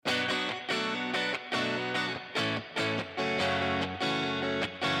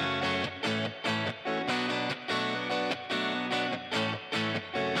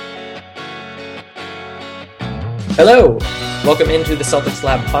Hello, welcome into the Celtics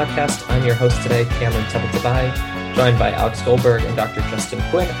Lab podcast. I'm your host today, Cameron Tebeltabai, joined by Alex Goldberg and Dr. Justin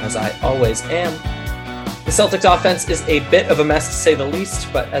Quinn, as I always am. The Celtics offense is a bit of a mess to say the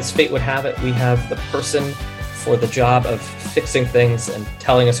least, but as fate would have it, we have the person for the job of fixing things and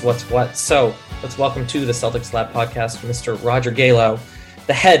telling us what's what. So let's welcome to the Celtics Lab podcast, Mr. Roger Galo,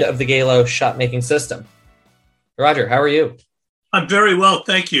 the head of the Galo shot-making system. Roger, how are you? I'm very well,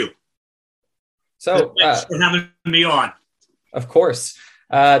 thank you. So, thanks for having me on. Of course.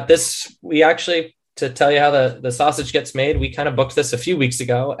 We actually, to tell you how the sausage gets made, we kind of booked this a few weeks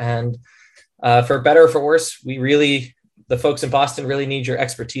ago, and for better or for worse, the folks in Boston really need your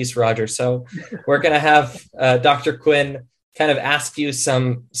expertise, Roger. So we're going to have Dr. Quinn kind of ask you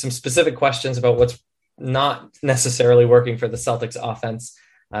some specific questions about what's not necessarily working for the Celtics offense.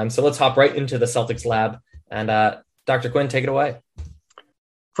 So let's hop right into the Celtics lab, and Dr. Quinn, take it away.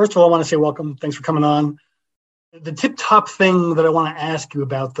 First of all, I want to say welcome. Thanks for coming on. The tip-top thing that I want to ask you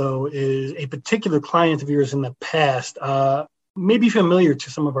about, though, is a particular client of yours in the past, maybe familiar to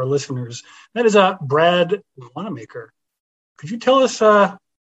some of our listeners. That is Brad Wanamaker. Could you tell us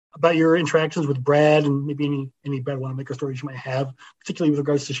about your interactions with Brad and maybe any Brad Wanamaker stories you might have, particularly with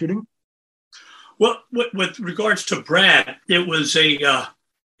regards to shooting? Well, with regards to Brad, it was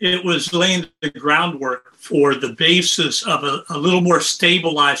laying the groundwork for the basis of a little more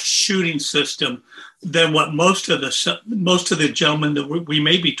stabilized shooting system than what most of the gentlemen that we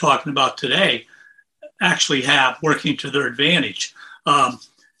may be talking about today actually have working to their advantage. And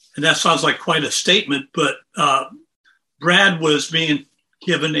that sounds like quite a statement, but Brad was being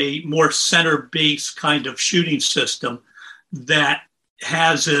given a more center-based kind of shooting system that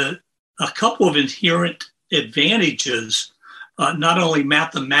has a couple of inherent advantages. Not only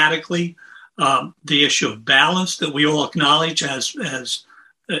mathematically, the issue of balance that we all acknowledge as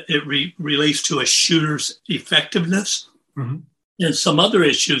it relates to a shooter's effectiveness, mm-hmm. and some other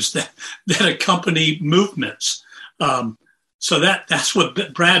issues that accompany movements. So that's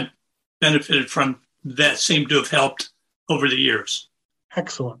what Brad benefited from, that seemed to have helped over the years.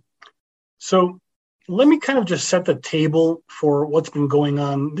 Excellent. So let me kind of just set the table for what's been going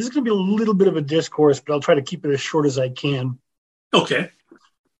on. This is going to be a little bit of a discourse, but I'll try to keep it as short as I can. Okay.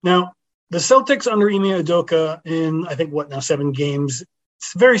 Now, the Celtics under Ime Udoka in, 7 games,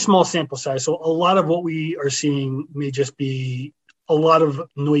 it's a very small sample size. So a lot of what we are seeing may just be a lot of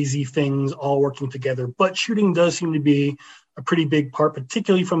noisy things all working together. But shooting does seem to be a pretty big part,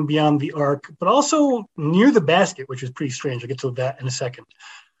 particularly from beyond the arc, but also near the basket, which is pretty strange. I'll get to that in a second.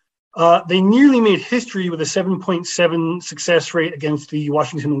 They nearly made history with a 7.7 success rate against the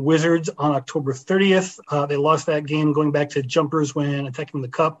Washington Wizards on October 30th. They lost that game going back to jumpers when attacking the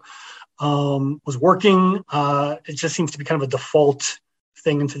cup was working. It just seems to be kind of a default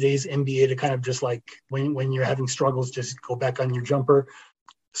thing in today's NBA to kind of just like when you're having struggles, just go back on your jumper.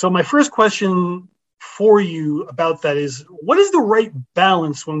 So my first question for you about that is, what is the right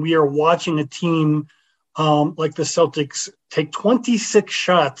balance when we are watching a team like the Celtics take 26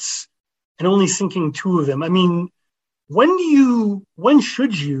 shots and only sinking 2 of them? I mean, when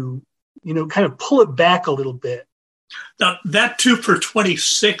should you kind of pull it back a little bit? Now, that 2 for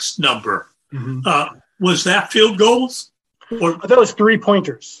 26 number, mm-hmm. Was that field goals? Or that was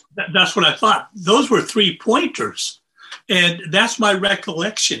 3-pointers. That's what I thought. Those were 3-pointers. And that's my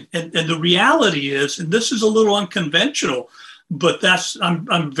recollection. And the reality is, and this is a little unconventional, but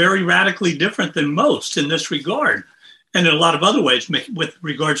I'm very radically different than most in this regard, and in a lot of other ways with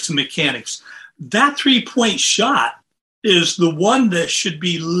regards to mechanics. That 3-point shot is the one that should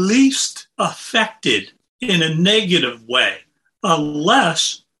be least affected in a negative way,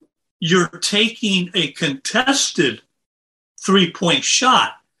 unless you're taking a contested 3-point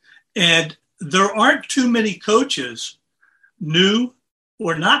shot. And there aren't too many coaches, new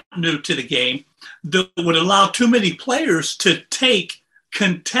or not new to the game, that would allow too many players to take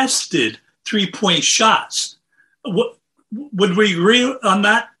contested 3-point shots. Would we agree on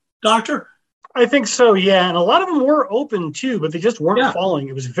that, Doctor? I think so, yeah. And a lot of them were open too, but they just weren't falling.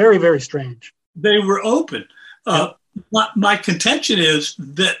 It was very, very strange. They were open. My contention is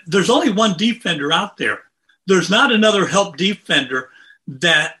that there's only one defender out there. There's not another help defender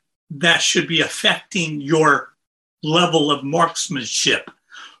that should be affecting your level of marksmanship.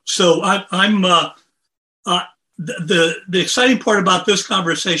 So I'm the exciting part about this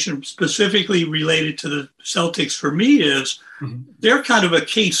conversation, specifically related to the Celtics for me, is they're kind of a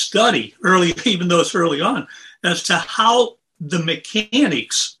case study early, even though it's early on, as to how the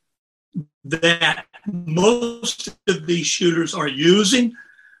mechanics that most of these shooters are using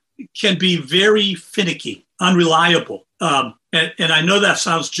can be very finicky, unreliable. And I know that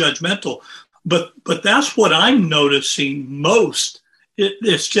sounds judgmental, But that's what I'm noticing most.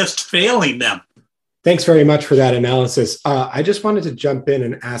 It's just failing them. Thanks very much for that analysis. I just wanted to jump in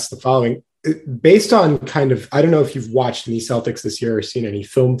and ask the following. Based on I don't know if you've watched any Celtics this year or seen any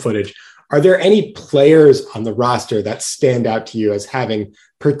film footage, are there any players on the roster that stand out to you as having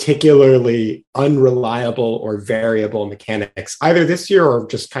particularly unreliable or variable mechanics, either this year or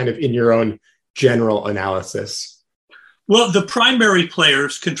just kind of in your own general analysis? Well, the primary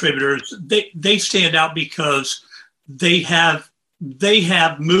players, contributors, they stand out because they have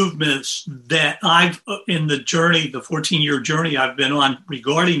movements that I've, in the 14-year journey I've been on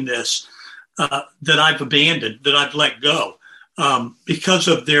regarding this, that I've abandoned, that I've let go because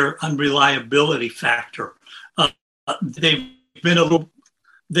of their unreliability factor. They've been a little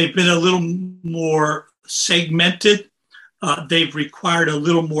more segmented. They've required a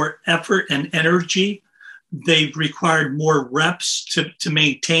little more effort and energy. They've required more reps to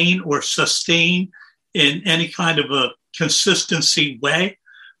maintain or sustain in any kind of a consistency way.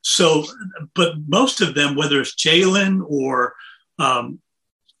 So, but most of them, whether it's Jalen or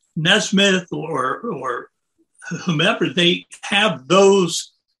Nesmith or whomever, they have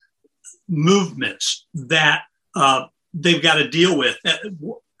those movements that they've got to deal with.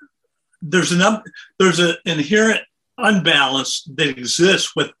 There's an inherent unbalance that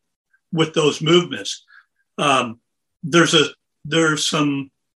exists with those movements. There's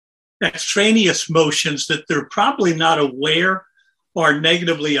some extraneous motions that they're probably not aware are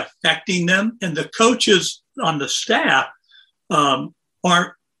negatively affecting them, and the coaches on the staff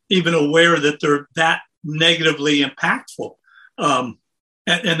aren't even aware that they're that negatively impactful, and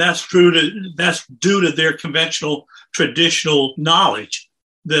that's due to their conventional, traditional knowledge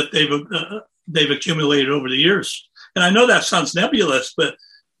that they've accumulated over the years. And I know that sounds nebulous, but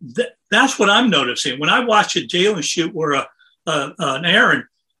that's what I'm noticing when I watch a Jalen shoot or an Aaron.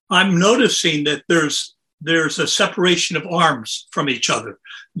 I'm noticing that there's a separation of arms from each other.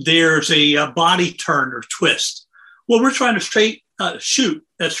 There's a body turn or twist. Well, we're trying to shoot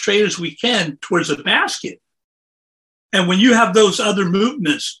as straight as we can towards the basket. And when you have those other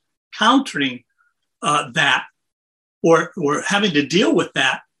movements countering that or having to deal with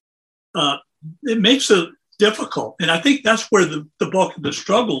that, it makes it difficult. And I think that's where the bulk of the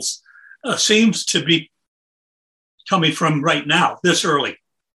struggles seems to be coming from right now, this early.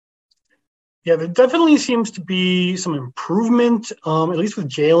 Yeah, there definitely seems to be some improvement, at least with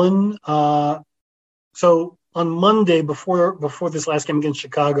Jalen. So on Monday, before this last game against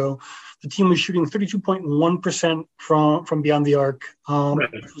Chicago, the team was shooting 32.1% from beyond the arc,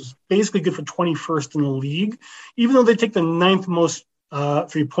 which was basically good for 21st in the league, even though they take the 9th most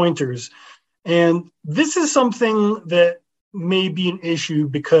three-pointers. And this is something that may be an issue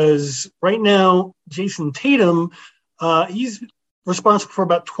because right now, Jason Tatum, he's responsible for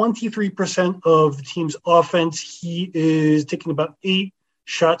about 23% of the team's offense. He is taking about 8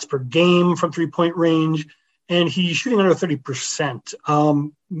 shots per game from three-point range, and he's shooting under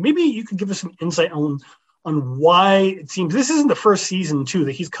 30%. Maybe you could give us some insight on why it seems this isn't the first season, too,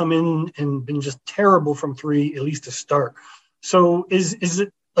 that he's come in and been just terrible from three, at least to start. So is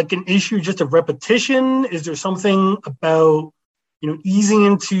it like an issue just of repetition? Is there something about, easing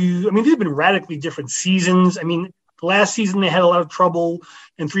into, these have been radically different seasons. Last season they had a lot of trouble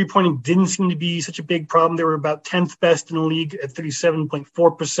and three-pointing didn't seem to be such a big problem. They were about 10th best in the league at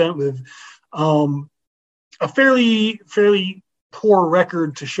 37.4% with a fairly poor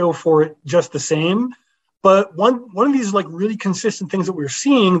record to show for it just the same. But one of these like really consistent things that we're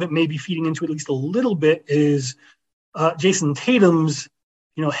seeing that may be feeding into at least a little bit is Jason Tatum's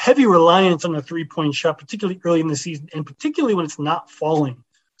heavy reliance on the three-point shot, particularly early in the season, and particularly when it's not falling.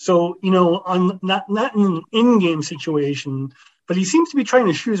 So, on not in an in-game situation, but he seems to be trying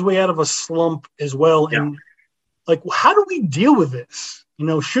to shoot his way out of a slump as well. Yeah. And how do we deal with this?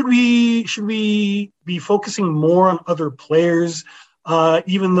 Should we be focusing more on other players,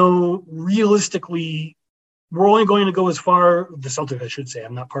 even though realistically we're only going to go as far, the Celtics, I should say,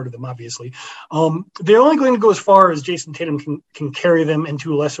 I'm not part of them, obviously. They're only going to go as far as Jason Tatum can carry them, and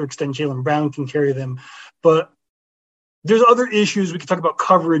to a lesser extent, Jaylen Brown can carry them. But there's other issues. We can talk about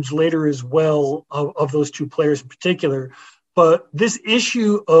coverage later as well of those two players in particular. But this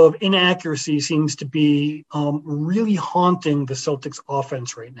issue of inaccuracy seems to be really haunting the Celtics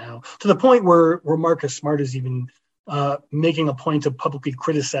offense right now, to the point where Marcus Smart is even making a point of publicly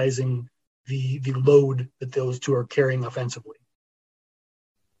criticizing the load that those two are carrying offensively.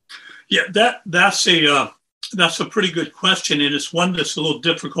 Yeah, that's a pretty good question, and it's one that's a little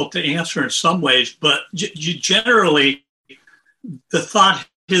difficult to answer in some ways. But generally, the thought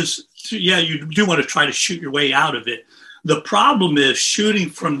is, you do want to try to shoot your way out of it. The problem is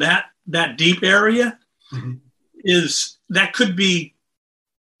shooting from that that deep area is that could be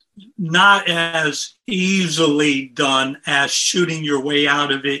not as easily done as shooting your way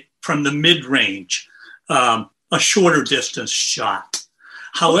out of it from the mid-range, a shorter distance shot.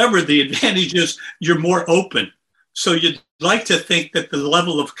 However, the advantage is you're more open. So you'd like to think that the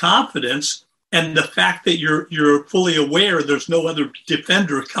level of confidence and the fact that you're fully aware there's no other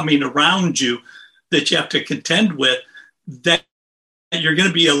defender coming around you that you have to contend with, that you're going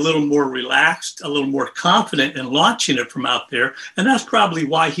to be a little more relaxed, a little more confident in launching it from out there. And that's probably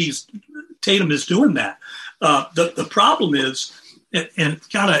why Tatum is doing that. The problem is, and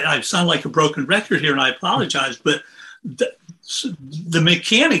God, I sound like a broken record here and I apologize, but the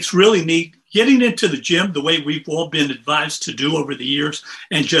mechanics really need getting into the gym the way we've all been advised to do over the years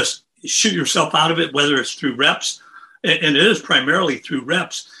and just shoot yourself out of it, whether it's through reps, and it is primarily through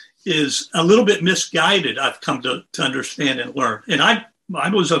reps, is a little bit misguided, I've come to understand and learn. And I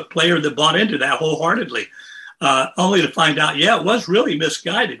was a player that bought into that wholeheartedly, only to find out, it was really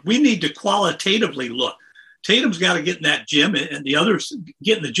misguided. We need to qualitatively look. Tatum's got to get in that gym and the others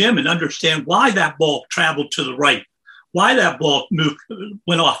get in the gym and understand why that ball traveled to the right, why that ball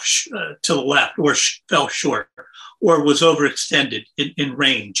went off to the left or fell short or was overextended in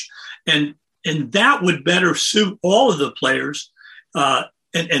range. And that would better suit all of the players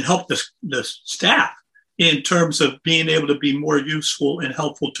and help the staff in terms of being able to be more useful and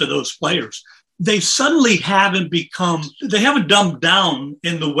helpful to those players. They suddenly haven't dumbed down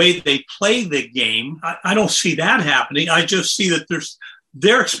in the way they play the game. I don't see that happening. I just see that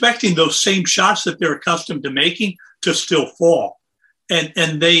they're expecting those same shots that they're accustomed to making to still fall.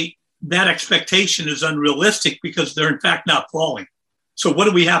 And that expectation is unrealistic because they're in fact not falling. So what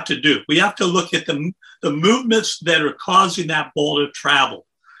do we have to do? We have to look at the movements that are causing that ball to travel.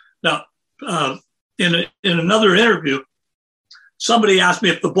 Now, in another interview, somebody asked me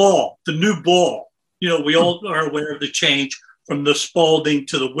if the new ball, we all are aware of the change from the Spalding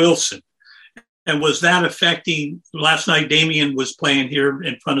to the Wilson. And was that affecting, last night Damian was playing here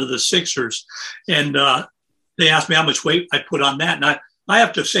in front of the Sixers, and they asked me how much weight I put on that. And I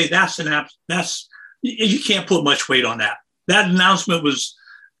have to say you can't put much weight on that. That announcement was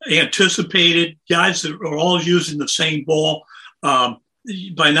anticipated. Guys that are all using the same ball.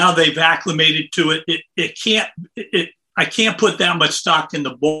 By now they've acclimated to it. I can't put that much stock in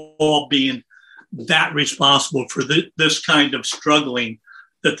the ball being that responsible for this kind of struggling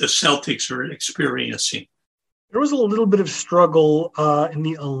that the Celtics are experiencing. There was a little bit of struggle in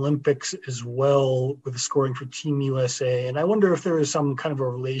the Olympics as well with the scoring for Team USA. And I wonder if there is some kind of a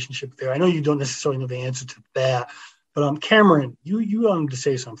relationship there. I know you don't necessarily know the answer to that, but Cameron, you wanted to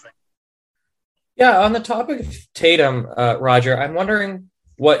say something. Yeah, on the topic of Tatum, Roger, I'm wondering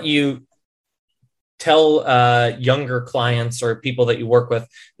what you tell younger clients or people that you work with,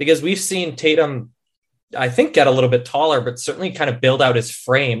 because we've seen Tatum, I think, get a little bit taller, but certainly kind of build out his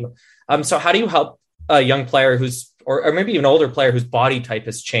frame. So how do you help a young player or maybe even an older player whose body type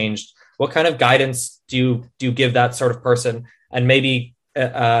has changed? What kind of guidance do you give that sort of person? And maybe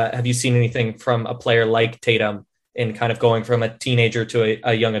have you seen anything from a player like Tatum in kind of going from a teenager to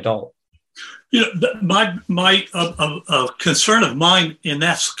a young adult? My concern of mine in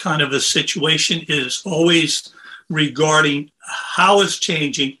that kind of a situation is always regarding how it's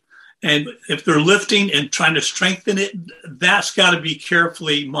changing. And if they're lifting and trying to strengthen it, that's got to be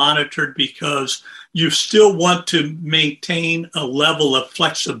carefully monitored because you still want to maintain a level of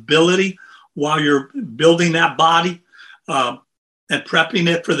flexibility while you're building that body and prepping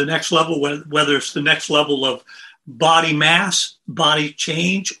it for the next level, whether it's the next level of body mass, body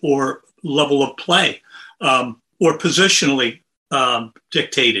change, or level of play, or positionally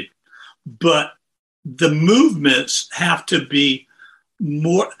dictated. But the movements have to be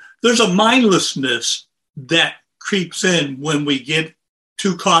more. There's a mindlessness that creeps in when we get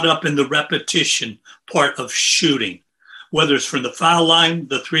too caught up in the repetition part of shooting, whether it's from the foul line,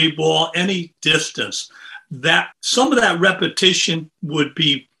 the three ball, any distance. That some of that repetition would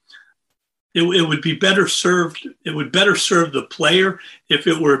be better served. It would better serve the player if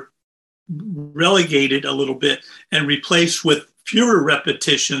it were relegated a little bit and replaced with fewer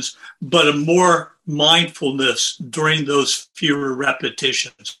repetitions, but a more mindfulness during those fewer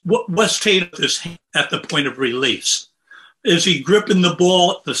repetitions. What's Tatum at the point of release? Is he gripping the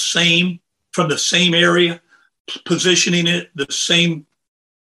ball from the same area, positioning it the same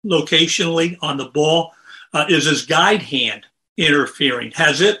locationally on the ball? Is his guide hand interfering?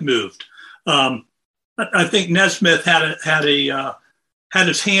 Has it moved? I think Nesmith had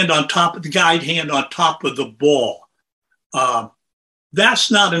his hand on top of the guide hand on top of the ball.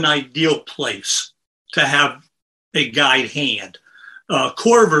 That's not an ideal place to have a guide hand.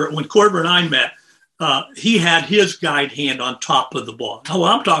 when Corver and I met, he had his guide hand on top of the ball. Oh,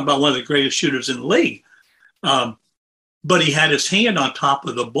 I'm talking about one of the greatest shooters in the league. But he had his hand on top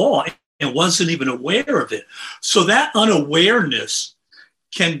of the ball and wasn't even aware of it. So that unawareness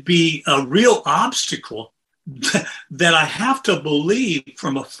can be a real obstacle that I have to believe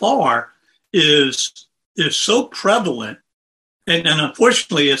from afar is so prevalent. And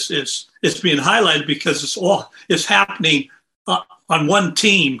unfortunately, it's being highlighted because it's happening on one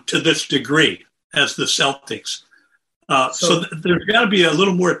team to this degree as the Celtics. So there's got to be a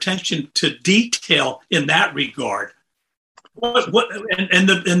little more attention to detail in that regard. And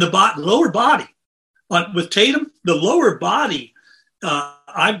the lower body with Tatum, the lower body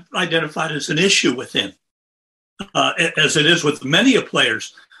I've identified as an issue with him, as it is with many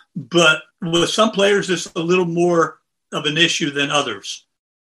players. But with some players, it's a little more of an issue than others.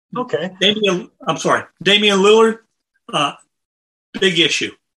 Okay. Damian Lillard, big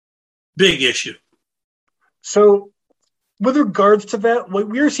issue. So with regards to that,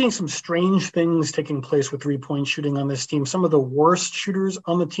 we are seeing some strange things taking place with three-point shooting on this team. Some of the worst shooters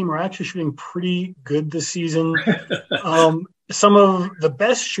on the team are actually shooting pretty good this season. Some of the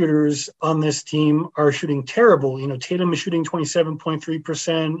best shooters on this team are shooting terrible. Tatum is shooting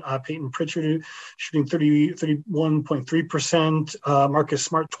 27.3%. Peyton Pritchard shooting 31.3%. Marcus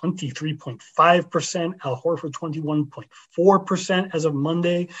Smart, 23.5%. Al Horford, 21.4% as of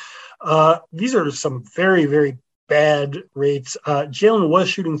Monday. These are some very, very bad rates. Jalen was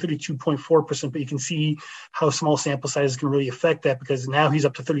shooting 32.4%, but you can see how small sample sizes can really affect that because now he's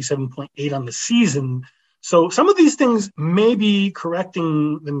up to 37.8 on the season. So some of these things may be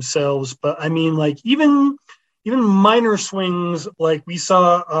correcting themselves, but I mean, like even minor swings, like we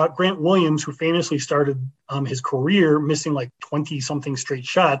saw Grant Williams, who famously started his career missing like 20-something straight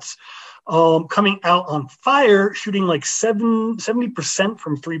shots, coming out on fire, shooting like 70%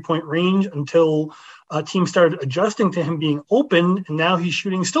 from three-point range until teams started adjusting to him being open, and now he's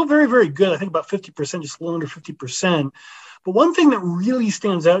shooting still very, very good. I think about 50%, just a little under 50%. But one thing that really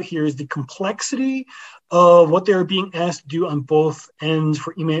stands out here is the complexity of what they're being asked to do on both ends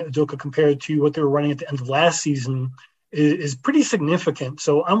for Ime Udoka compared to what they were running at the end of last season is pretty significant.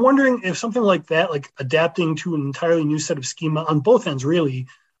 So I'm wondering if something like that, like adapting to an entirely new set of schema on both ends really,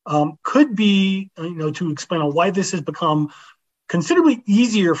 could be, to explain on why this has become considerably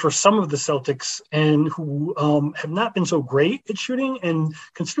easier for some of the Celtics and who have not been so great at shooting, and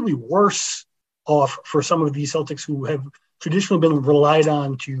considerably worse off for some of these Celtics who have traditionally been relied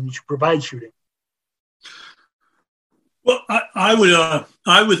on to provide shooting. Well,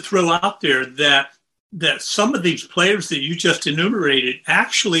 I would throw out there that some of these players that you just enumerated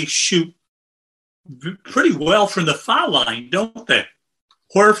actually shoot pretty well from the foul line, don't they?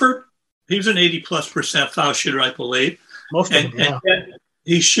 Horford, he's an 80+% foul shooter, I believe. Most of them, yeah. And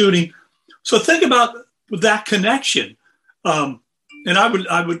he's shooting. So think about that connection. And I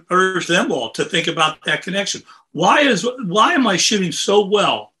would urge them all to think about that connection. Why am I shooting so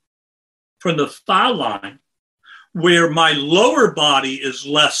well from the foul line where my lower body is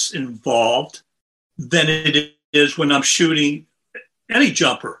less involved than it is when I'm shooting any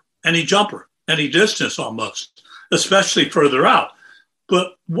jumper, any distance almost, especially further out?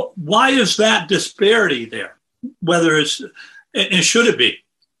 But why is that disparity there? Whether it's, and should it be?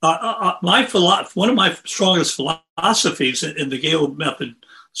 One of my strongest philosophies in the Gale method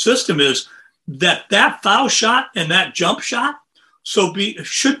system is that foul shot and that jump shot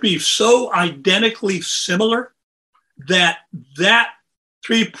should be so identically similar that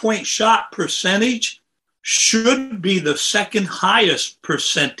 3-point shot percentage should be the second highest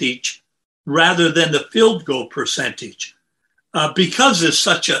percentage rather than the field goal percentage, because it's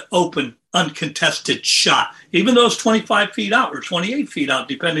such an open, uncontested shot, even though it's 25 feet out or 28 feet out,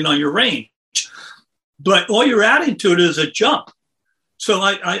 depending on your range. But all you're adding to it is a jump. So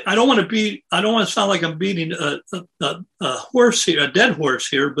I don't want to sound like I'm beating a horse here, a dead horse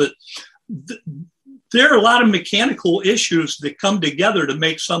here, but there are a lot of mechanical issues that come together to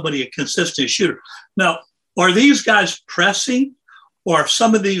make somebody a consistent shooter. Now, are these guys pressing, or are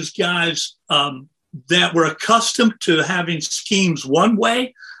some of these guys that were accustomed to having schemes one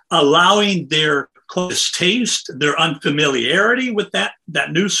way, allowing their distaste, their unfamiliarity with that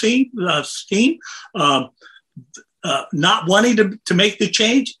new scheme, not wanting to make the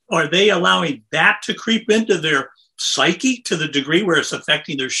change? Are they allowing that to creep into their psyche to the degree where it's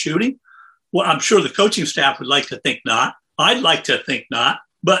affecting their shooting? Well, I'm sure the coaching staff would like to think not. I'd like to think not,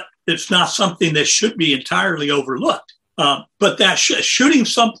 but it's not something that should be entirely overlooked. But that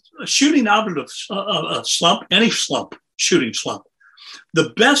shooting out of a slump, any slump, shooting slump,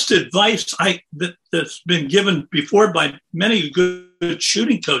 The best advice that's been given before by many good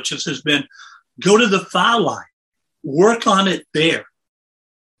shooting coaches has been go to the foul line, work on it there,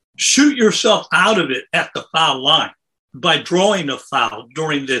 shoot yourself out of it at the foul line by drawing a foul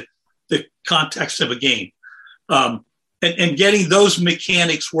during the context of a game, and getting those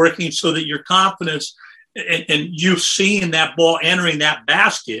mechanics working so that your confidence and you seeing that ball entering that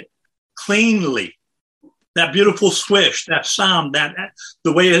basket cleanly, that beautiful swish, that sound, that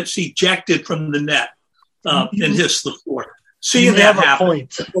the way it's ejected from the net and hits the floor. Seeing that happen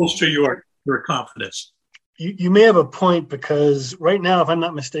goes to your confidence. You may have a point, because right now, if I'm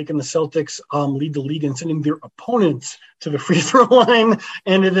not mistaken, the Celtics lead the league in sending their opponents to the free throw line,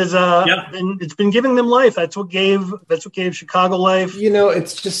 and it is it's been giving them life. That's what gave Chicago life.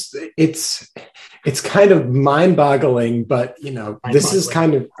 It's kind of mind-boggling, but this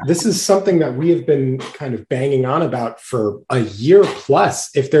is something that we have been kind of banging on about for a year plus.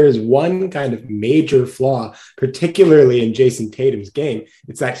 If there is one kind of major flaw, particularly in Jason Tatum's game,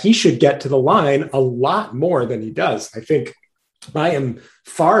 it's that he should get to the line a lot more than he does. I think I am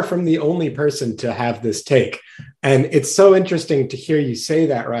far from the only person to have this take. And it's so interesting to hear you say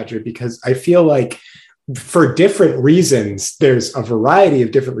that, Roger, because I feel like for different reasons, there's a variety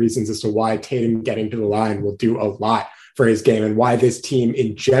of different reasons as to why Tatum getting to the line will do a lot for his game, and why this team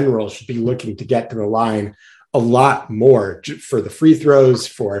in general should be looking to get to the line a lot more for the free throws,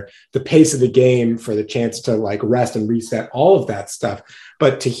 for the pace of the game, for the chance to rest and reset, all of that stuff.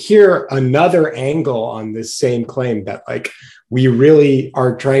 But to hear another angle on this same claim that we really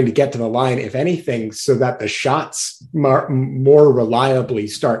are trying to get to the line, if anything, so that the shots more reliably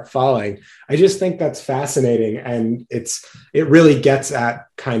start falling, I just think that's fascinating. And it really gets at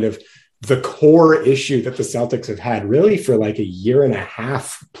kind of the core issue that the Celtics have had really for a year and a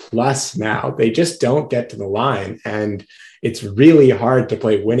half plus now. They just don't get to the line. And it's really hard to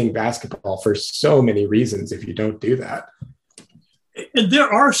play winning basketball for so many reasons if you don't do that. And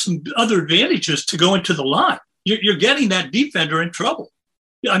there are some other advantages to going to the line. You're getting that defender in trouble.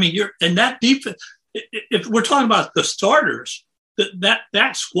 I mean, you're in that defense. If we're talking about the starters,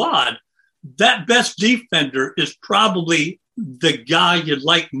 that squad, that best defender is probably the guy you'd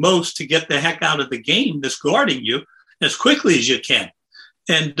like most to get the heck out of the game that's guarding you as quickly as you can.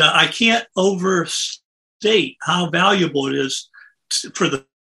 And I can't overstate how valuable it is for the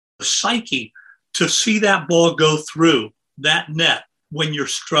psyche to see that ball go through that net when you're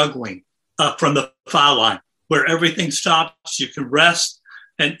struggling from the foul line, where everything stops. You can rest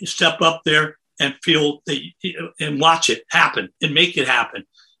and step up there and feel and watch it happen and make it happen,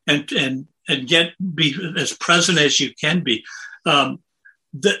 and be as present as you can be.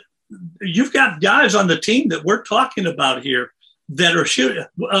 You've got guys on the team that we're talking about here that are shooting.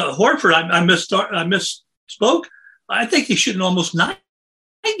 Horford, I misspoke. I think he's shooting almost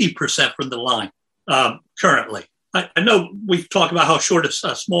 90% from the line currently. I know we've talked about how short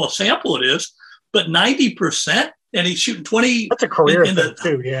a small sample it is, but 90%, and he's shooting 20. That's a career thing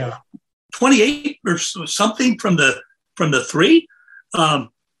too, yeah. 28 or something from the three. And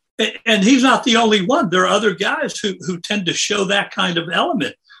he's not the only one. There are other guys who tend to show that kind of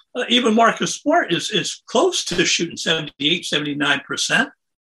element. Even Marcus Smart is close to shooting 78, 79%,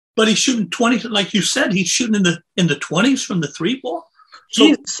 but he's shooting 20. Like you said, he's shooting in the 20s from the three ball. So,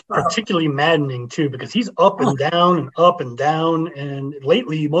 he's particularly maddening too, because he's up and down, and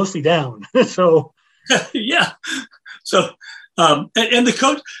lately mostly down. So, yeah. So, and the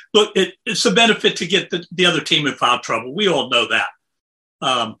coach, look, it's a benefit to get the other team in foul trouble. We all know that.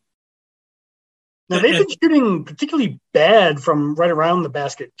 Now, they've been shooting particularly bad from right around the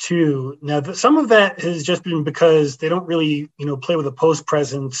basket, too. Now, some of that has just been because they don't really, play with a post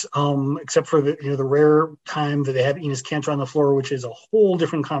presence, except for the rare time that they have Enes Kanter on the floor, which is a whole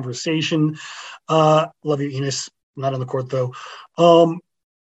different conversation. Love you, Enes. Not on the court, though.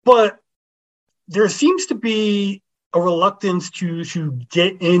 But there seems to be a reluctance to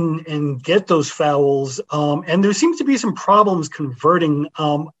get in and get those fouls. And there seems to be some problems converting.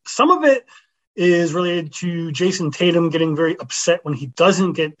 Some of it is related to Jason Tatum getting very upset when he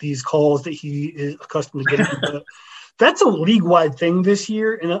doesn't get these calls that he is accustomed to getting. But that's a league-wide thing this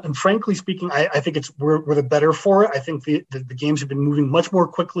year. And frankly speaking, I think we're the better for it. I think the games have been moving much more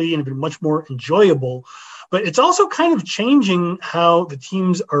quickly and have been much more enjoyable. But it's also kind of changing how the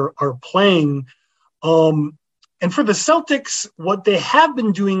teams are playing. And for the Celtics, what they have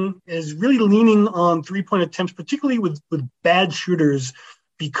been doing is really leaning on three-point attempts, particularly with bad shooters,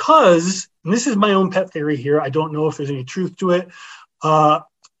 because, and this is my own pet theory here, I don't know if there's any truth to it. Coach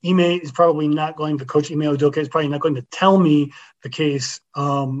Ime Udoka is probably not going to tell me the case,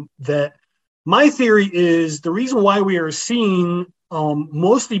 that my theory is the reason why we are seeing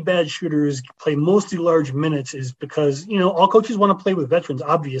mostly bad shooters play mostly large minutes is because, all coaches want to play with veterans.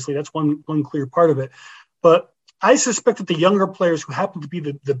 Obviously, that's one clear part of it. But I suspect that the younger players who happen to be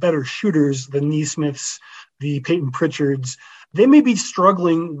the better shooters, the Neesmiths, the Peyton Pritchards, they may be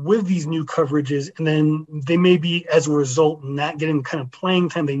struggling with these new coverages, and then they may be, as a result, not getting the kind of playing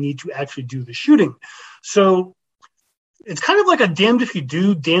time they need to actually do the shooting. So it's kind of like a damned if you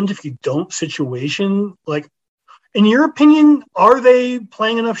do, damned if you don't situation. Like, in your opinion, are they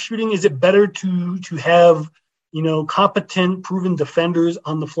playing enough shooting? Is it better to have, competent, proven defenders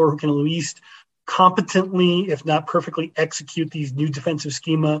on the floor who can at least competently, if not perfectly, execute these new defensive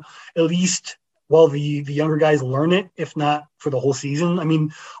schema, at least while the younger guys learn it, if not for the whole season? I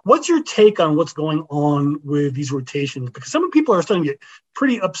mean, what's your take on what's going on with these rotations? Because some people are starting to get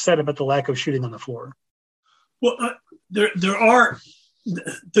pretty upset about the lack of shooting on the floor. Well, there's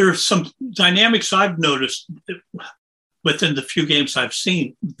some dynamics I've noticed within the few games I've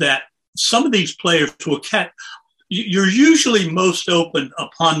seen that some of these players you're usually most open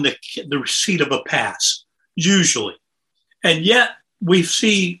upon the receipt of a pass, usually. And yet we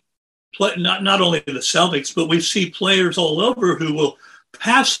see not only the Celtics, but we see players all over who will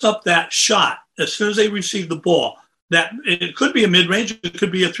pass up that shot as soon as they receive the ball. That it could be a mid-range, it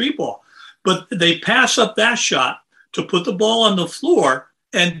could be a 3-ball, but they pass up that shot to put the ball on the floor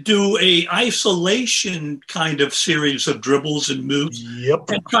and do a isolation kind of series of dribbles and moves. Yep.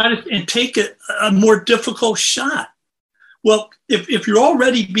 And try to take a more difficult shot. Well, if you're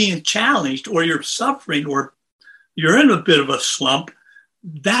already being challenged or you're suffering or you're in a bit of a slump,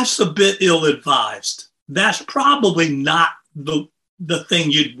 that's a bit ill-advised. That's probably not the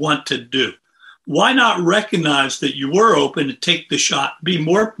thing you'd want to do. Why not recognize that you were open to take the shot, be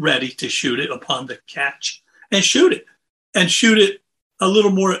more ready to shoot it upon the catch, and shoot it a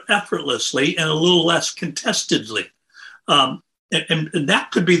little more effortlessly and a little less contestedly. And that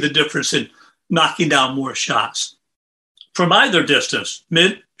could be the difference in knocking down more shots from either distance,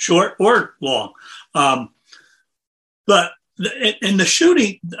 mid, short, or long. But in the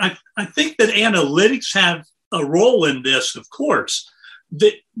shooting, I think that analytics have a role in this, of course.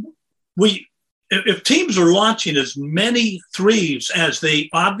 That if teams are launching as many threes as they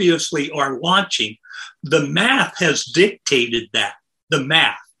obviously are launching, the math has dictated that. The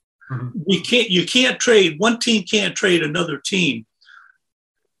math. Mm-hmm. You can't trade, one team can't trade another team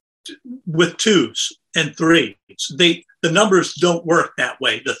with twos and threes. The numbers don't work that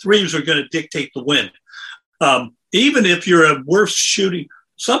way. The threes are going to dictate the win. Even if you're a worse shooting,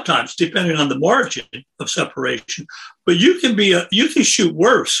 sometimes depending on the margin of separation, but you can shoot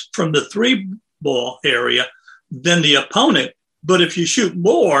worse from the 3-ball area than the opponent. But if you shoot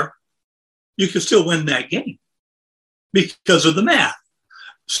more, you can still win that game because of the math.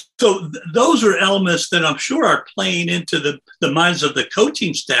 So those are elements that I'm sure are playing into the minds of the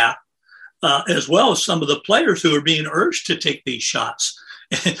coaching staff, as well as some of the players who are being urged to take these shots.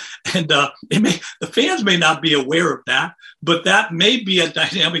 And the fans may not be aware of that, but that may be a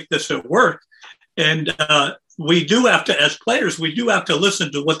dynamic that's at work. And we do have to, as players, we do have to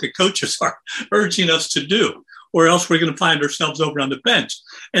listen to what the coaches are urging us to do, or else we're going to find ourselves over on the bench.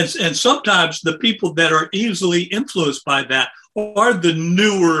 And sometimes the people that are easily influenced by that are the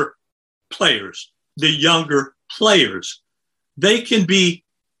newer players, the younger players. They can be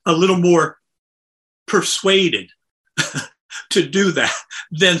a little more persuaded to do that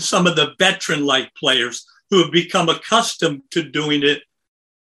than some of the veteran-like players who have become accustomed to doing it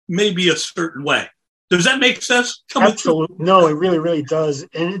maybe a certain way. Does that make sense? Absolutely. No, it really, really does.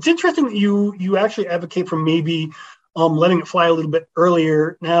 And it's interesting that you actually advocate for maybe letting it fly a little bit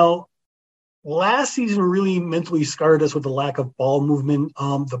earlier. Now, last season really mentally scarred us with the lack of ball movement.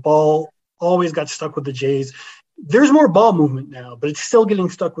 The ball always got stuck with the Jays. There's more ball movement now, but it's still getting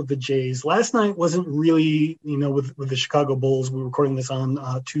stuck with the Jays. Last night wasn't really, with the Chicago Bulls. We're recording this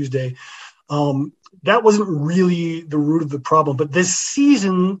on Tuesday. That wasn't really the root of the problem. But this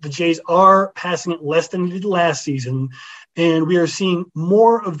season, the Jays are passing it less than they did last season. And we are seeing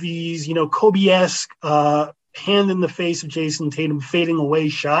more of these, Kobe-esque hand in the face of Jason Tatum fading away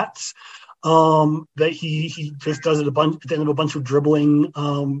shots that he just does it at the end of a bunch of dribbling,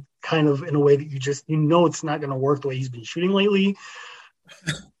 kind of in a way that it's not going to work the way he's been shooting lately.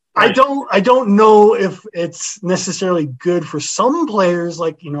 Right. I don't know if it's necessarily good for some players.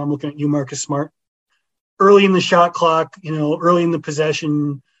 Like, I'm looking at you, Marcus Smart, early in the shot clock, early in the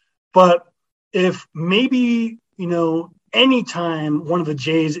possession. But if maybe, anytime one of the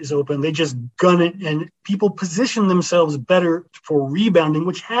Jays is open, they just gun it and people position themselves better for rebounding,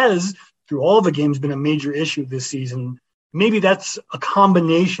 which has, through all the games, been a major issue this season. Maybe that's a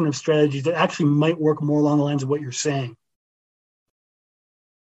combination of strategies that actually might work more along the lines of what you're saying.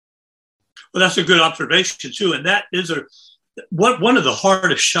 Well, that's a good observation too, and that is one of the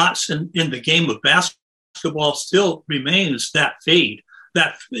hardest shots in the game of basketball still remains that fade,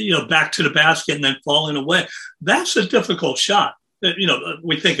 that back to the basket and then falling away. That's a difficult shot.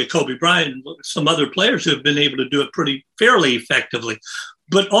 We think of Kobe Bryant and some other players who have been able to do it pretty fairly effectively,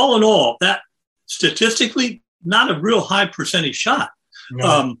 but all in all, that statistically not a real high percentage shot.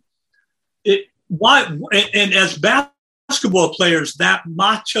 No. And as basketball players, that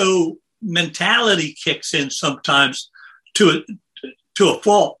macho mentality kicks in sometimes to a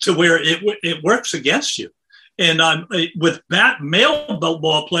fault, to where it works against you. And with male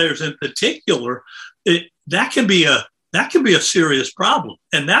ball players in particular, that can be a serious problem.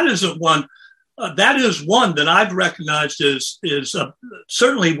 And that isn't one. That is one that I've recognized is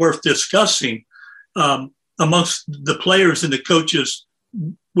certainly worth discussing amongst the players and the coaches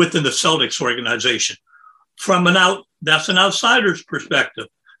within the Celtics organization. That's an outsider's perspective.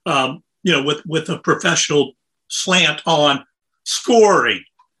 With a professional slant on scoring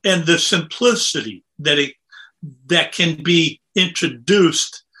and the simplicity that can be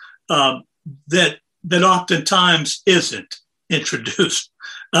introduced that oftentimes isn't introduced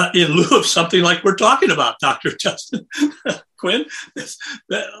in lieu of something like we're talking about, Dr. Justin Quinn.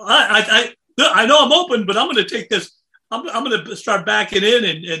 I know I'm open, but I'm going to take this. I'm going to start backing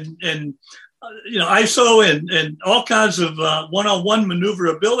in and ISO and all kinds of one-on-one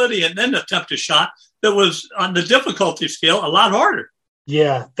maneuverability, and then attempt a shot that was on the difficulty scale a lot harder.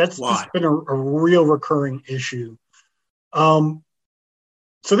 Yeah, that's been a real recurring issue.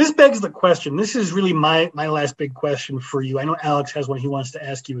 So this begs the question. This is really my last big question for you. I know Alex has one he wants to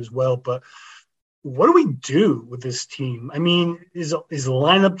ask you as well, but what do we do with this team? I mean, is the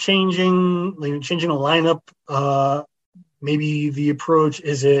lineup changing? Changing the lineup? Maybe the approach,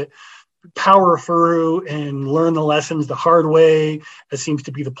 is it power through and learn the lessons the hard way? That seems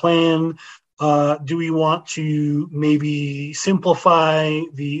to be the plan. Do we want to maybe simplify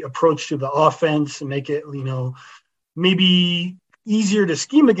the approach to the offense and make it, maybe easier to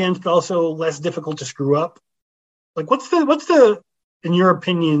scheme against, but also less difficult to screw up? Like, what's the, in your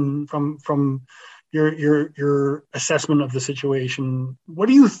opinion, from your assessment of the situation, what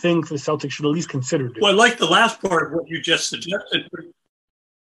do you think the Celtics should at least consider doing? Well, I like the last part of what you just suggested,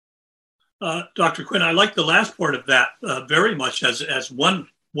 Dr. Quinn. I like the last part of that very much as one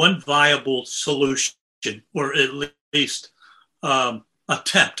viable solution, or at least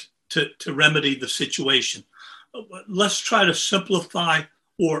attempt to remedy the situation. Let's try to simplify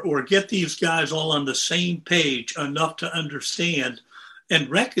or get these guys all on the same page enough to understand and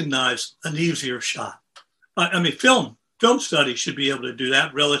recognize an easier shot. I mean, film studies should be able to do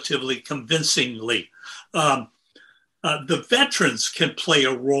that relatively convincingly. The veterans can play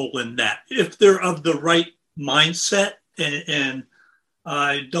a role in that if they're of the right mindset, and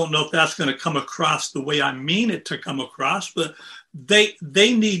I don't know if that's going to come across the way I mean it to come across, but they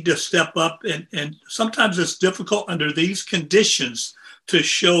need to step up, and sometimes it's difficult under these conditions to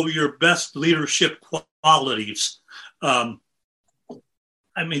show your best leadership qualities.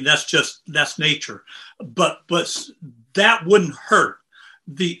 I mean, that's nature, but that wouldn't hurt.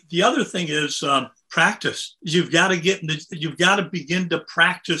 The other thing is practice. You've got to begin to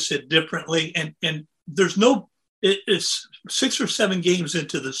practice it differently, and there's no. It's 6 or 7 games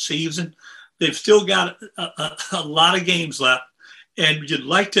into the season. They've still got a lot of games left, and you'd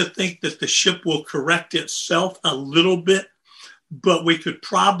like to think that the ship will correct itself a little bit, but we could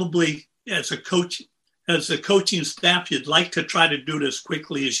probably, as a coaching staff, you'd like to try to do it as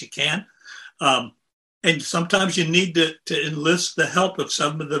quickly as you can. And sometimes you need to enlist the help of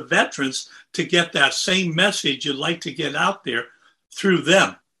some of the veterans to get that same message you'd like to get out there through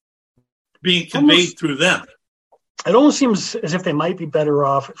them, being conveyed through them. It almost seems as if they might be better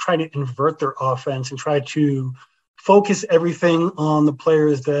off trying to invert their offense and try to focus everything on the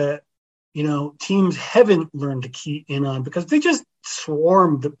players that, teams haven't learned to key in on, because they just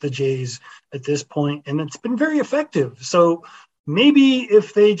swarmed the Jays at this point, and it's been very effective. So maybe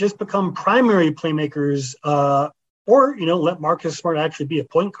if they just become primary playmakers, or, let Marcus Smart actually be a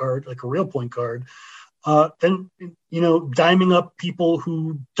point guard, like a real point guard, then, diming up people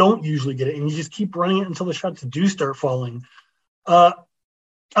who don't usually get it, and you just keep running it until the shots do start falling. I'm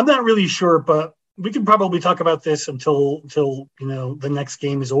not really sure, but we could probably talk about this until the next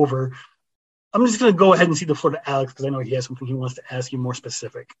game is over. I'm just going to go ahead and cede the floor to Alex, because I know he has something he wants to ask you more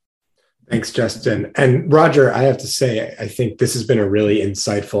specific. Thanks, Justin. And Roger, I have to say, I think this has been a really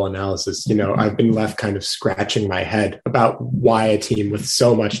insightful analysis. I've been left kind of scratching my head about why a team with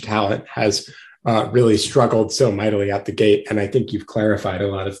so much talent has really struggled so mightily out the gate. And I think you've clarified a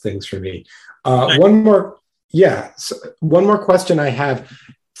lot of things for me. One more question I have.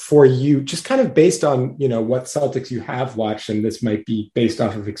 for you, just kind of based on, what Celtics you have watched, and this might be based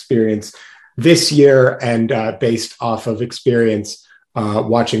off of experience this year and based off of experience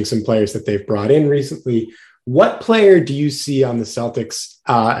watching some players that they've brought in recently. What player do you see on the Celtics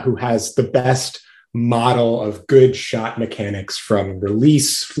who has the best model of good shot mechanics, from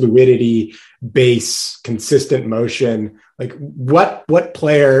release, fluidity, base, consistent motion? Like what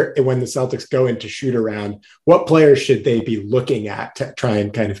player, when the Celtics go into shoot around, what player should they be looking at to try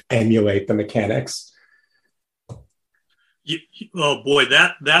and kind of emulate the mechanics? Oh boy,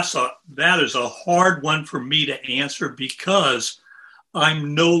 that is a hard one for me to answer, because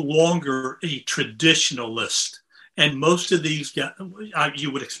I'm no longer a traditionalist. And most of these guys,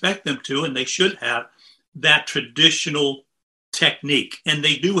 you would expect them to, and they should have that traditional technique, and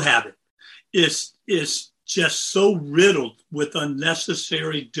they do have it. It's just so riddled with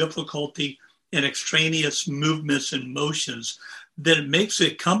unnecessary difficulty and extraneous movements and motions that it makes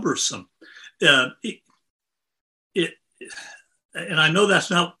it cumbersome. And I know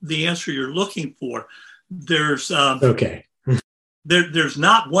that's not the answer you're looking for. There's okay. There's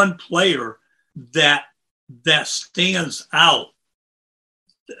not one player that stands out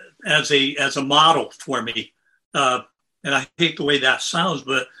as a model for me. And I hate the way that sounds,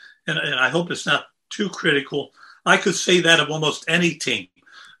 but and I hope it's not too critical. I could say that of almost any team.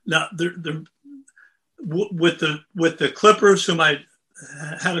 Now, with the Clippers, whom I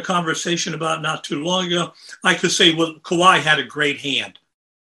had a conversation about not too long ago, I could say, well, Kawhi had a great hand.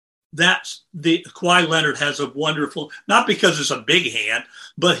 Kawhi Leonard has a wonderful, not because it's a big hand,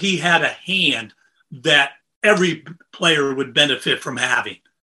 but he had a hand that every player would benefit from having.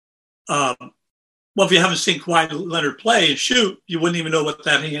 Well, if you haven't seen Kawhi Leonard play and shoot, you wouldn't even know what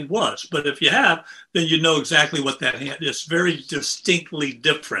that hand was. But if you have, then you know exactly what that hand is. Very distinctly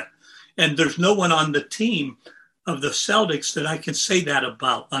different. And there's no one on the team of the Celtics that I can say that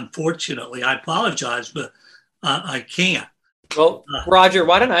about, unfortunately. I apologize, but I can't. Well, Roger,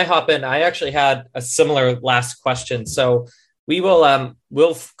 why don't I hop in? I actually had a similar last question. So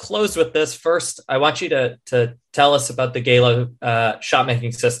we'll close with this. First, I want you to tell us about the Gala shot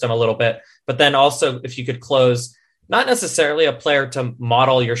making system a little bit, but then also if you could close, not necessarily a player to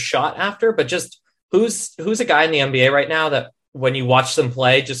model your shot after, but just who's a guy in the NBA right now that when you watch them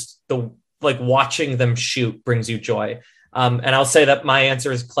play, just watching them shoot brings you joy. And I'll say that my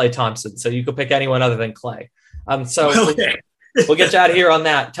answer is Klay Thompson. So you could pick anyone other than Klay. Okay. We'll get you out of here on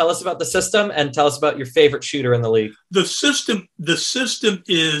that. Tell us about the system and tell us about your favorite shooter in the league. The system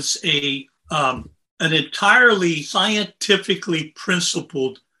is an entirely scientifically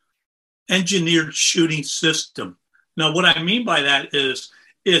principled, engineered shooting system. Now, what I mean by that is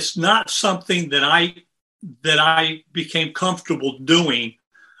it's not something that I became comfortable doing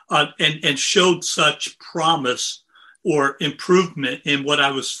and showed such promise or improvement in what I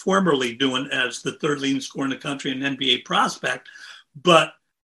was formerly doing as the third leading scorer in the country and NBA prospect, but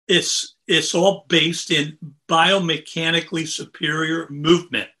it's all based in biomechanically superior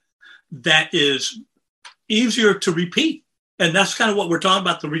movement that is easier to repeat. And that's kind of what we're talking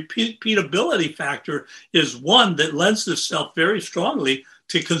about. The repeatability factor is one that lends itself very strongly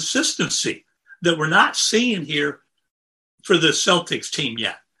to consistency that we're not seeing here for the Celtics team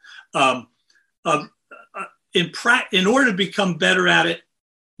yet. In order to become better at it,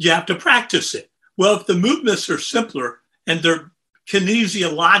 you have to practice it. Well, if the movements are simpler and they're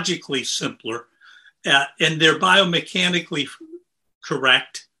kinesiologically simpler and they're biomechanically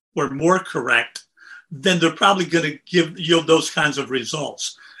correct or more correct, then they're probably going to yield those kinds of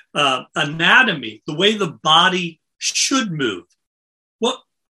results. Anatomy, the way the body should move. Well,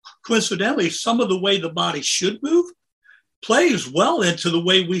 coincidentally, some of the way the body should move plays well into the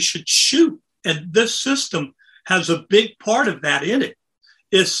way we should shoot. And this system has a big part of that in it.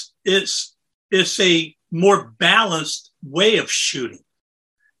 It's a more balanced way of shooting.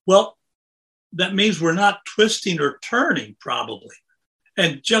 Well, that means we're not twisting or turning, probably.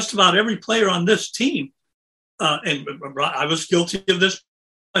 And just about every player on this team, and I was guilty of this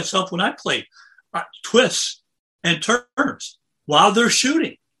myself when I played, twists and turns while they're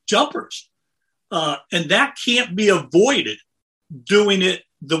shooting, jumpers. And that can't be avoided doing it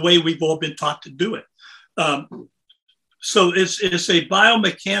the way we've all been taught to do it. So it's a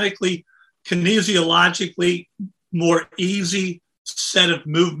biomechanically, kinesiologically more easy set of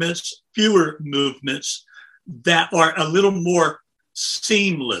movements, fewer movements that are a little more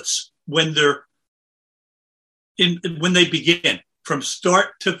seamless when they begin from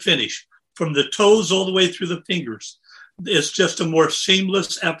start to finish, from the toes all the way through the fingers. It's just a more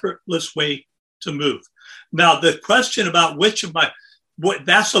seamless, effortless way to move. Now, the question about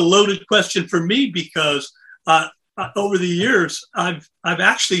that's a loaded question for me because over the years, I've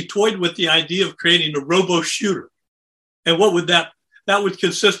actually toyed with the idea of creating a robo shooter. And what would that would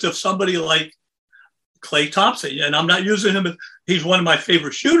consist of somebody like Klay Thompson. And I'm not using him. He's one of my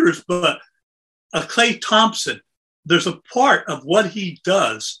favorite shooters, but Klay Thompson, there's a part of what he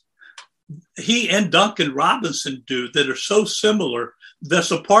does, he and Duncan Robinson do, that are so similar.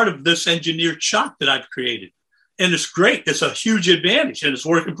 That's a part of this engineered shot that I've created. And it's great. It's a huge advantage, and it's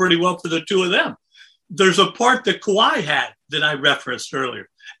working pretty well for the two of them. There's a part that Kawhi had that I referenced earlier,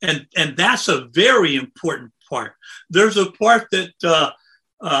 and that's a very important part. There's a part that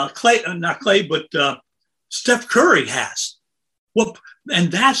Steph Curry has. Well,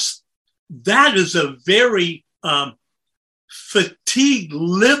 and that is a very fatigue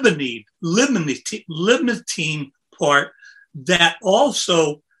limiting part that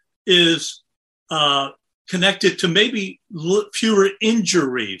also is connected to maybe fewer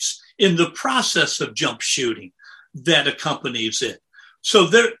injuries in the process of jump shooting that accompanies it. So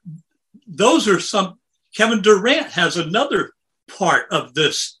those are some. Kevin Durant has another part of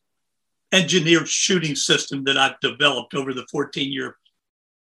this engineered shooting system that I've developed over the 14-year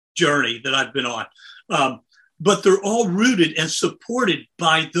journey that I've been on. But they're all rooted and supported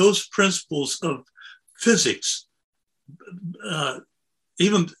by those principles of physics,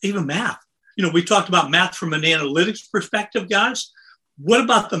 even math. You know, we talked about math from an analytics perspective, guys. What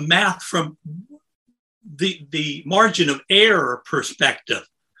about the math from the margin of error perspective?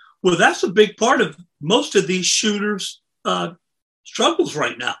 Well, that's a big part of most of these shooters' struggles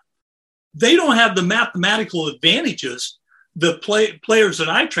right now. They don't have the mathematical advantages the players that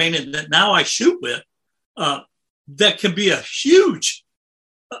I train and that now I shoot with that can be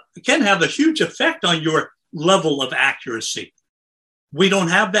can have a huge effect on your level of accuracy. We don't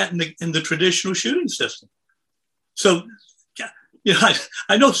have that in the traditional shooting system. So, you know,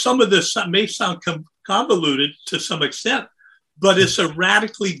 I know some of this may sound convoluted to some extent, but it's a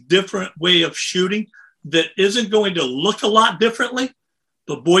radically different way of shooting that isn't going to look a lot differently,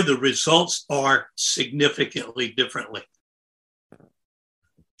 but boy, the results are significantly differently.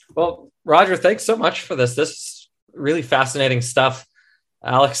 Well, Roger, thanks so much for this. This is really fascinating stuff.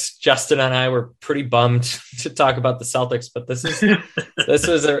 Alex, Justin, and I were pretty bummed to talk about the Celtics, but this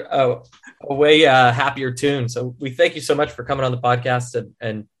was a way happier tune. So we thank you so much for coming on the podcast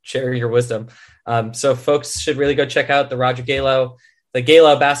and sharing your wisdom. So folks should really go check out the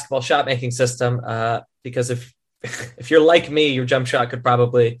Galo basketball shot making system, because if you're like me, your jump shot could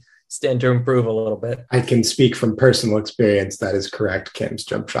probably stand to improve a little bit. I can speak from personal experience. That is correct. Kim's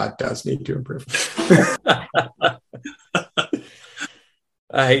jump shot does need to improve.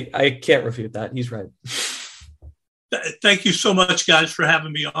 I can't refute that. He's right. Thank you so much, guys, for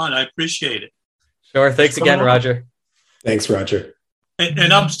having me on. I appreciate it. Sure. Thanks again, Roger. Thanks, Roger.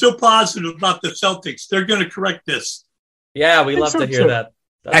 And I'm still positive about the Celtics. They're going to correct this. Yeah, we love to hear that.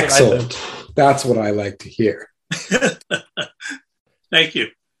 That's excellent. That's what I like to hear. Thank you.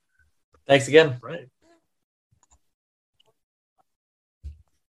 Thanks again. Right.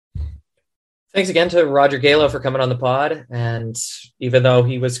 Thanks again to Roger Galo for coming on the pod. And even though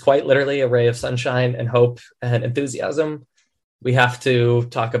he was quite literally a ray of sunshine and hope and enthusiasm, we have to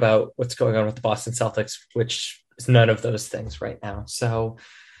talk about what's going on with the Boston Celtics, which is none of those things right now. So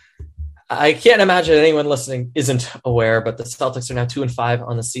I can't imagine anyone listening isn't aware, but the Celtics are now 2-5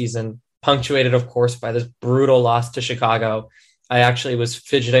 on the season, punctuated, of course, by this brutal loss to Chicago. I actually was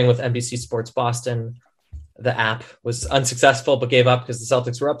fidgeting with NBC Sports Boston. The app was unsuccessful, but gave up because the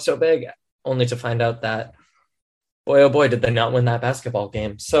Celtics were up so big, only to find out that, boy, oh boy, did they not win that basketball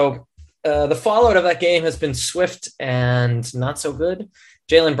game. So the fallout of that game has been swift and not so good.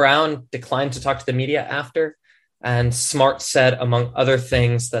 Jaylen Brown declined to talk to the media after, and Smart said, among other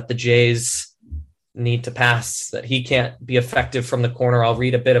things, that the Jays need to pass, that he can't be effective from the corner. I'll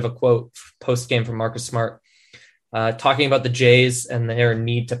read a bit of a quote post-game from Marcus Smart, talking about the Jays and their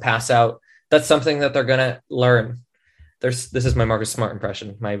need to pass out. That's something that they're going to learn. This is my Marcus Smart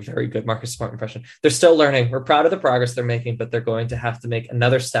impression, my very good Marcus Smart impression. They're still learning. We're proud of the progress they're making, but they're going to have to make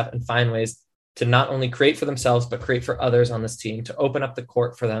another step and find ways to not only create for themselves, but create for others on this team, to open up the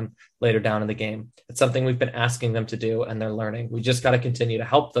court for them later down in the game. It's something we've been asking them to do, and they're learning. We just got to continue to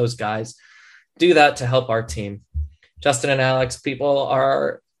help those guys do that to help our team. Justin and Alex, people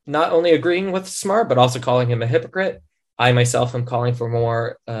are not only agreeing with Smart, but also calling him a hypocrite. I myself am calling for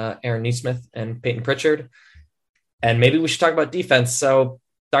more Aaron Nesmith and Peyton Pritchard. And maybe we should talk about defense. So,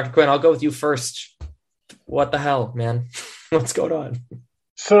 Dr. Quinn, I'll go with you first. What the hell, man? What's going on?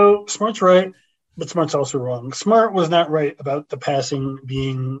 So, Smart's right, but Smart's also wrong. Smart was not right about the passing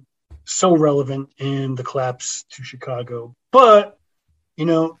being so relevant in the collapse to Chicago. But,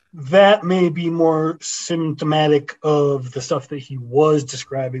 that may be more symptomatic of the stuff that he was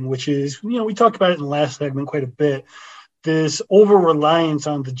describing, which is, we talked about it in the last segment quite a bit, this over-reliance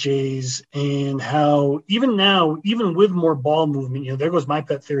on the Jays and how even now, even with more ball movement, there goes my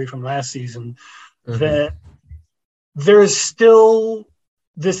pet theory from last season, that there is still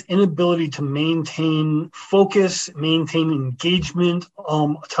this inability to maintain focus, maintain engagement,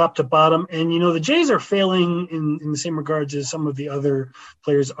 top to bottom. And, the Jays are failing in the same regards as some of the other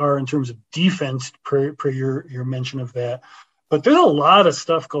players are in terms of defense, per your mention of that. But there's a lot of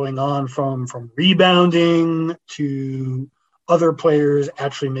stuff going on from rebounding to other players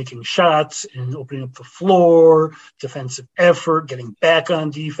actually making shots and opening up the floor, defensive effort, getting back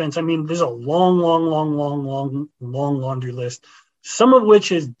on defense. I mean, there's a long laundry list, some of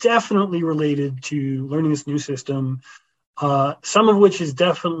which is definitely related to learning this new system. Some of which is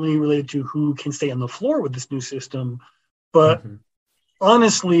definitely related to who can stay on the floor with this new system. But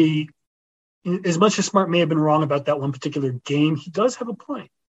honestly, as much as Smart may have been wrong about that one particular game, he does have a point.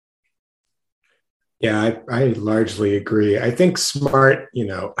 Yeah, I largely agree. I think Smart,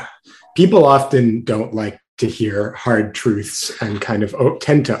 people often don't like to hear hard truths and kind of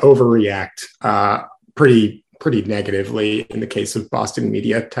tend to overreact pretty negatively in the case of Boston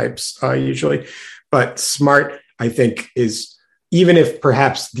media types usually. But Smart, I think, is, even if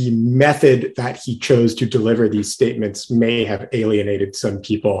perhaps the method that he chose to deliver these statements may have alienated some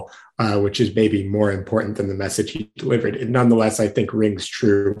people, which is maybe more important than the message he delivered, it nonetheless, I think, rings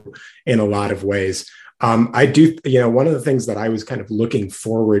true in a lot of ways. I do, one of the things that I was kind of looking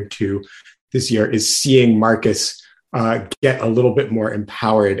forward to this year is seeing Marcus get a little bit more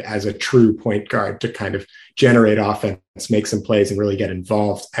empowered as a true point guard to kind of generate offense, make some plays, and really get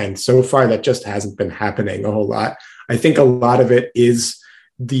involved. And so far, that just hasn't been happening a whole lot. I think a lot of it is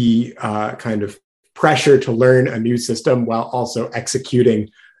the kind of pressure to learn a new system while also executing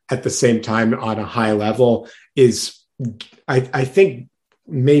at the same time on a high level is, I think,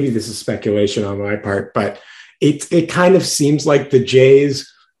 maybe this is speculation on my part, but it kind of seems like the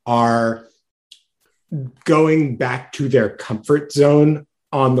Jays are going back to their comfort zone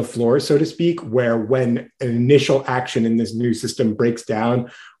on the floor, so to speak, where when an initial action in this new system breaks down,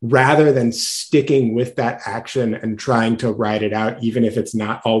 rather than sticking with that action and trying to ride it out, even if it's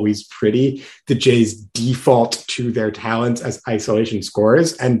not always pretty, the Jays default to their talents as isolation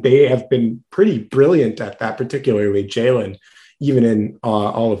scorers. And they have been pretty brilliant at that, particularly Jalen, even in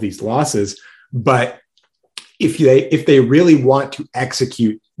all of these losses. But if they really want to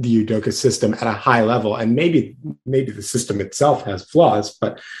execute the Udoka system at a high level, and maybe the system itself has flaws,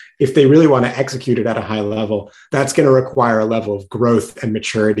 but if they really want to execute it at a high level, that's going to require a level of growth and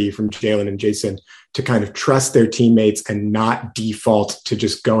maturity from Jalen and Jason to kind of trust their teammates and not default to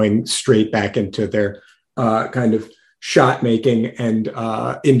just going straight back into their kind of shot making and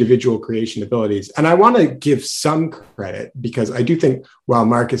individual creation abilities. And I want to give some credit, because I do think, while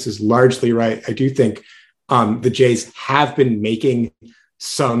Marcus is largely right, I do think the Jays have been making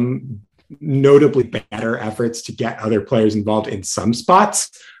some notably better efforts to get other players involved in some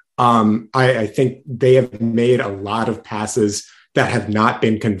spots. I think they have made a lot of passes that have not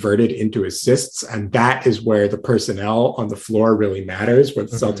been converted into assists. And that is where the personnel on the floor really matters, where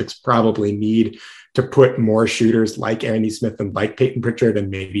the Celtics probably need to put more shooters like Andy Smith and like Peyton Pritchard, and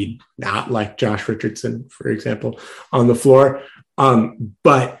maybe not like Josh Richardson, for example, on the floor.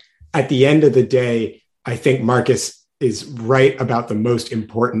 But at the end of the day, I think Marcus is right about the most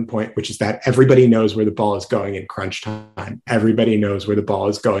important point, which is that everybody knows where the ball is going in crunch time. Everybody knows where the ball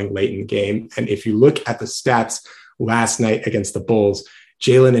is going late in the game. And if you look at the stats last night against the Bulls,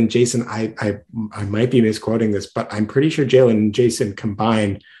 Jalen and Jason, I might be misquoting this, but I'm pretty sure Jalen and Jason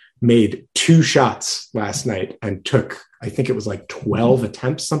combined made 2 shots last night and took, I think it was like 12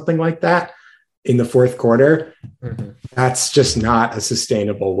 attempts, something like that, in the fourth quarter. That's just not a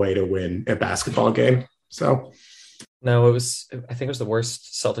sustainable way to win a basketball game. So no, I think it was the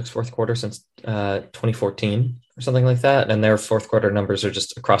worst Celtics fourth quarter since 2014 or something like that. And their fourth quarter numbers are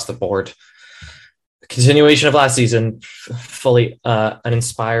just across the board. Continuation of last season, fully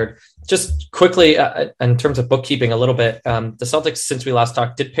uninspired. Just quickly, in terms of bookkeeping a little bit, the Celtics, since we last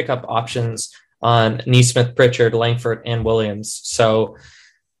talked, did pick up options on Nesmith, Pritchard, Langford, and Williams. So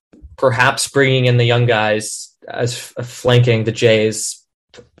perhaps bringing in the young guys as flanking the Jays,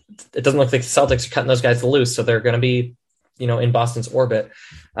 it doesn't look like the Celtics are cutting those guys loose, so they're going to be, in Boston's orbit.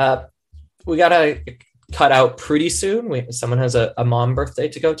 We got to cut out pretty soon. Someone has a mom birthday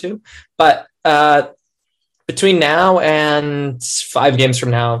to go to, but between now and 5 games from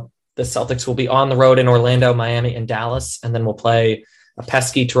now, the Celtics will be on the road in Orlando, Miami, and Dallas, and then we'll play a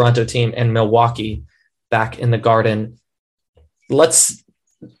pesky Toronto team and Milwaukee back in the Garden. Let's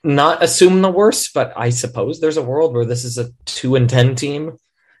not assume the worst, but I suppose there's a world where this is a 2-10 team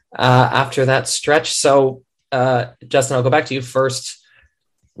after that stretch. So, Justin, I'll go back to you first.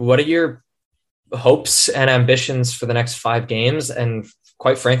 What are your hopes and ambitions for the next 5 games? And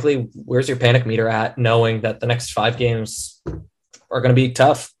quite frankly, where's your panic meter at, knowing that the next 5 games are going to be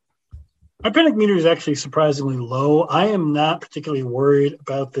tough? My panic meter is actually surprisingly low. I am not particularly worried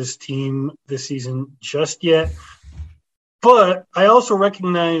about this team this season just yet. But I also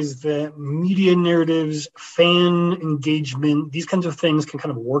recognize that media narratives, fan engagement, these kinds of things can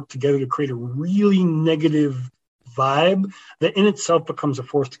kind of work together to create a really negative vibe that in itself becomes a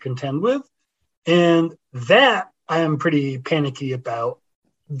force to contend with. And that I am pretty panicky about.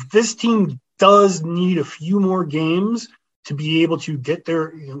 This team does need a few more games to be able to get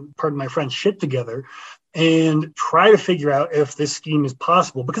their, pardon my French, shit together and try to figure out if this scheme is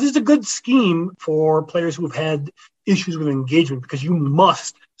possible. Because it's a good scheme for players who have had issues with engagement, because you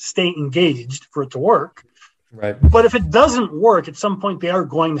must stay engaged for it to work. Right. But if it doesn't work, at some point they are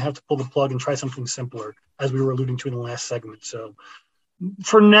going to have to pull the plug and try something simpler, as we were alluding to in the last segment. So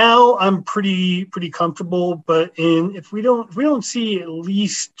for now, I'm pretty comfortable. But if we don't see at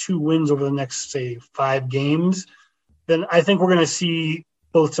least 2 wins over the next, say, 5 games, then I think we're going to see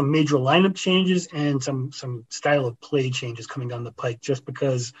both some major lineup changes and some style of play changes coming down the pike, just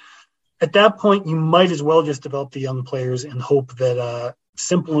because at that point you might as well just develop the young players and hope that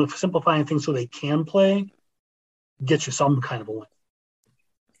simplifying things so they can play gets you some kind of a win.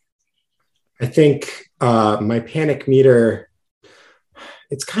 I think my panic meter,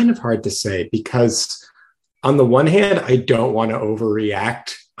 it's kind of hard to say, because on the one hand, I don't want to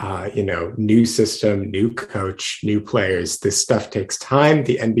overreact. New system, new coach, new players. This stuff takes time.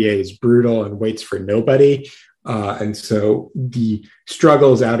 The NBA is brutal and waits for nobody. And so the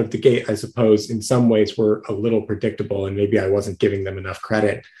struggles out of the gate, I suppose, in some ways were a little predictable, and maybe I wasn't giving them enough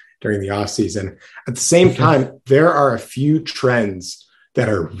credit during the offseason. At the same time, there are a few trends that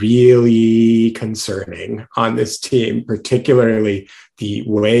are really concerning on this team, particularly the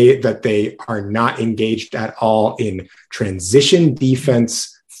way that they are not engaged at all in transition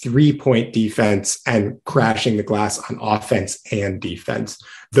defense, 3-point defense, and crashing the glass on offense and defense.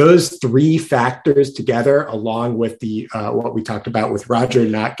 Those 3 factors together, along with the what we talked about with Roger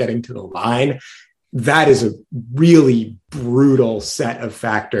not getting to the line, that is a really brutal set of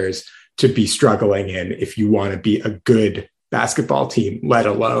factors to be struggling in if you want to be a good basketball team, let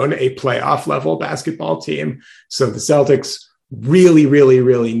alone a playoff level basketball team. So the Celtics really, really,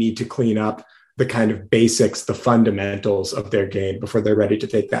 really need to clean up the kind of basics, the fundamentals of their game before they're ready to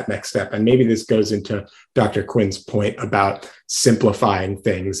take that next step. And maybe this goes into Dr. Quinn's point about simplifying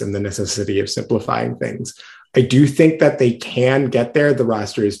things and the necessity of simplifying things. I do think that they can get there. The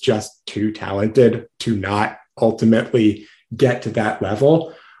roster is just too talented to not ultimately get to that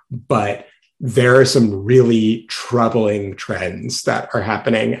level. But there are some really troubling trends that are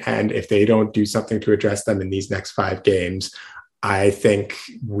happening. And if they don't do something to address them in these next 5 games, I think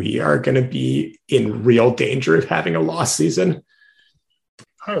we are going to be in real danger of having a lost season.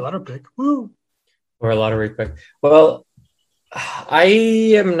 Higher lottery pick. Woo. Or a lottery pick. Well, I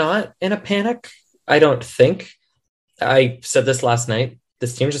am not in a panic. I don't think. I said this last night.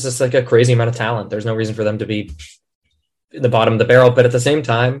 This team just has like a crazy amount of talent. There's no reason for them to be in the bottom of the barrel. But at the same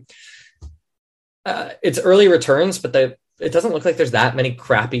time, it's early returns, but it doesn't look like there's that many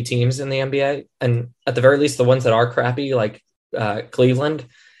crappy teams in the NBA. And at the very least, the ones that are crappy, like Cleveland,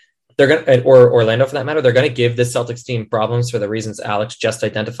 they're going, or Orlando for that matter, they're going to give this Celtics team problems for the reasons Alex just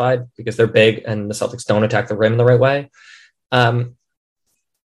identified, because they're big and the Celtics don't attack the rim the right way.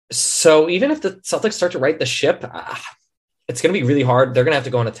 So even if the Celtics start to right the ship, it's going to be really hard. They're going to have to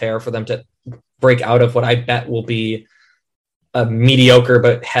go on a tear for them to break out of what I bet will be a mediocre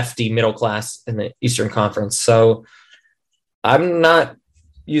but hefty middle class in the Eastern Conference. So I'm not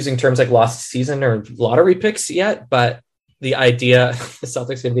using terms like lost season or lottery picks yet, but the idea the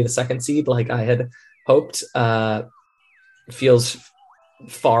Celtics going to be the 2nd seed, like I had hoped, feels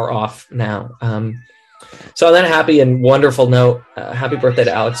far off now. So on that happy and wonderful note, happy birthday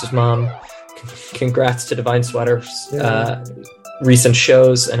to Alex's mom. Congrats to Divine Sweater's recent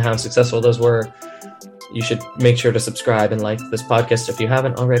shows and how successful those were. You should make sure to subscribe and like this podcast if you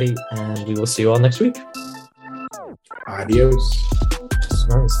haven't already, and we will see you all next week. Adios.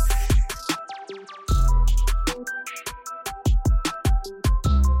 Nice.